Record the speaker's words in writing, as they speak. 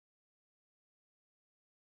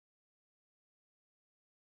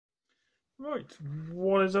Right,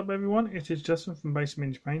 what is up everyone? It is Justin from Basic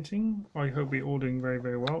Miniature Painting. I hope we're all doing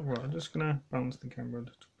very well. Right, I'm just going to balance the camera a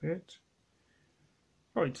little bit.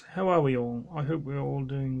 Right, how are we all? I hope we're all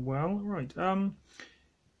doing well. Right,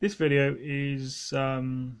 this video is a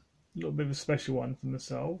little bit of a special one for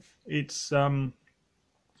myself. It's to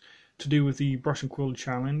do with the brush and quill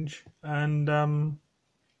challenge, and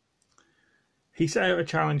he set out a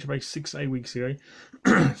challenge about 6 to 8 weeks ago.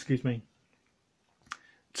 Excuse me.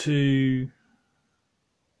 To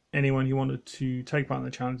anyone who wanted to take part in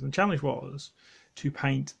the challenge. And the challenge was to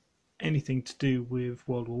paint anything to do with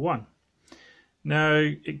World War One. Now,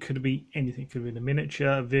 it could be anything. It could be a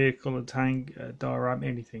miniature, a vehicle, a tank, a diorama,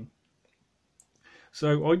 anything.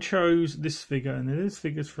 So I chose this figure, and this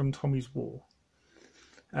figure is from Tommy's War.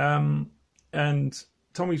 And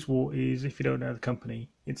Tommy's War is, if you don't know the company,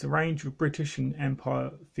 it's a range of British and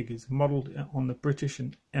Empire figures modelled on the British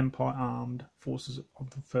and Empire armed forces of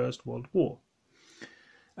the First World War.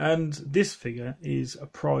 And this figure is a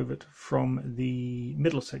private from the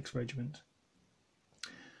Middlesex Regiment.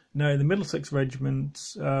 Now, the Middlesex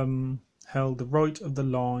Regiment held the right of the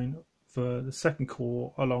line for the Second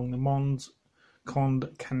Corps along the Mons Conde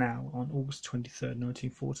Canal on August 23rd,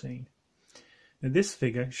 1914. Now, this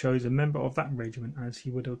figure shows a member of that regiment as he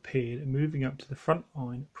would have appeared moving up to the front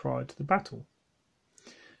line prior to the battle.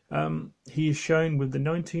 He is shown with the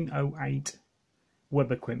 1908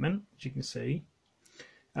 web equipment, as you can see,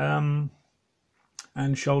 and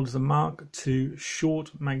shoulders a Mark II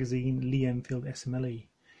short magazine Lee Enfield SMLE.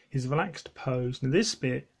 His relaxed pose. Now, this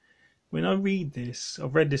bit, when I read this,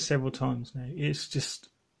 I've read this several times now, it's just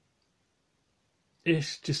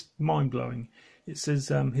mind-blowing. It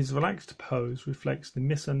says his relaxed pose reflects the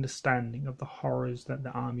misunderstanding of the horrors that the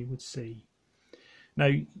army would see. Now,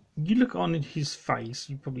 you look on his face,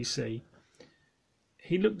 you probably see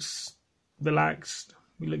he looks relaxed.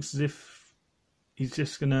 He looks as if he's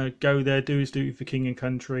just going to go there, do his duty for king and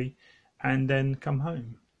country, and then come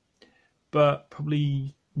home. But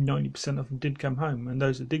probably 90% of them did come home, and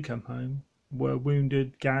those that did come home were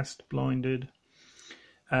wounded, gassed, blinded,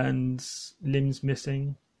 and limbs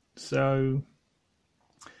missing. So...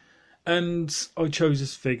 And I chose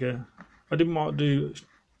this figure. I didn't want to do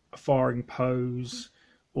a firing pose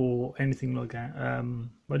or anything like that. I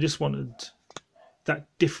just wanted that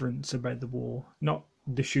difference about the war, not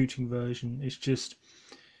the shooting version. It's just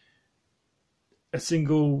a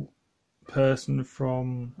single person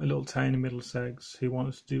from a little town in Middlesex who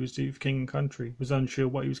wanted to do his duty for king and country, was unsure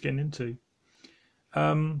what he was getting into.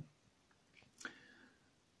 And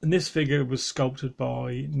this figure was sculpted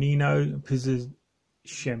by Nino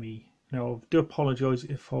Pizzashemi. Now, I do apologise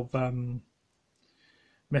if I've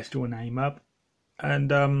messed your name up.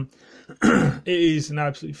 And it is an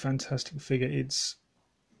absolutely fantastic figure. It's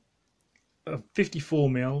a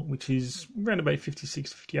 54mm, which is around about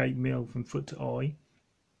 56 to 58mm from foot to eye.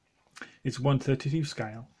 It's 1/32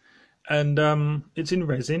 scale. And it's in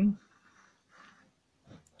resin.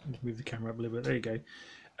 Let's move the camera up a little bit. There you go.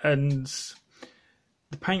 And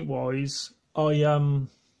the paint-wise,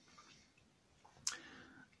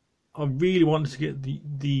 I really wanted to get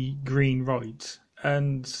the green right,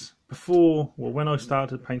 and when I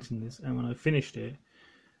started painting this and when I finished it,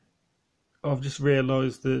 I've just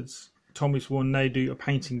realised that Tommy's War, they do a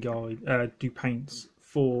painting guide, do paints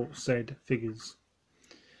for said figures,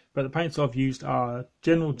 but the paints I've used are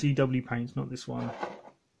general GW paints, not this one.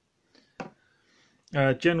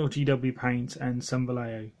 General GW paints and some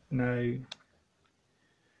Vallejo. Now,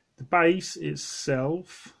 the base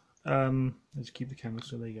itself, let's keep the camera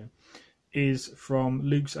so there you go, is from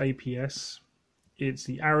Luke's APS. It's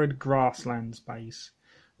the Arid Grasslands base.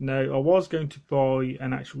 Now, I was going to buy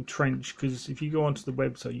an actual trench, because if you go onto the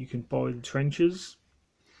website you can buy the trenches,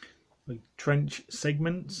 like trench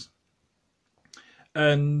segments,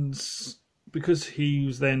 and because he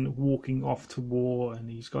was then walking off to war and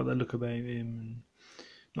he's got that look about him and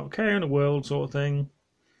not caring the world sort of thing,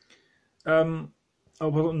 I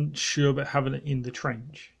wasn't sure about having it in the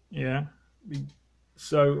trench. Yeah,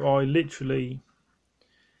 so I literally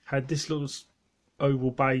had this little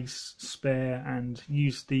oval base spare and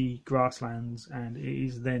used the grasslands, and it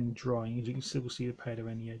is then drying. As you can still see the powder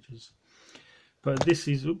around the edges. But this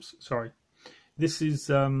is, this is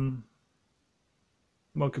my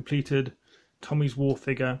completed Tommy's War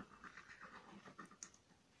figure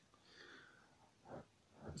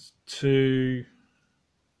for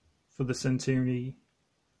the centenary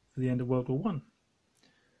for the end of World War One.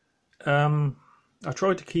 I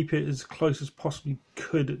tried to keep it as close as possibly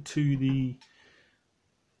could to the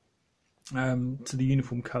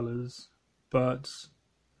uniform colours, but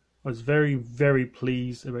I was very, very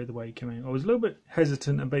pleased about the way it came out. I was a little bit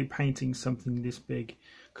hesitant about painting something this big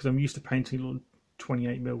because I'm used to painting little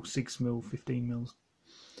 28mm, 6mm, 15mm.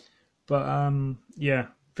 But yeah,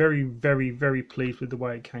 very, very, very pleased with the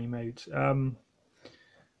way it came out.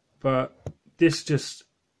 But this just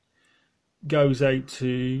goes out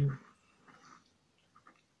to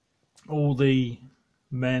all the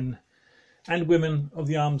men and women of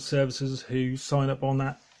the armed services who sign up on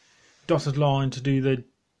that dotted line to do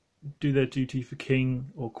their duty for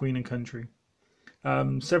king or queen and country.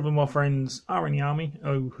 Several of my friends are in the army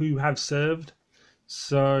who have served.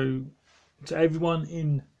 So to everyone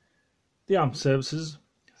in the armed services,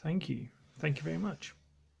 thank you. Thank you very much.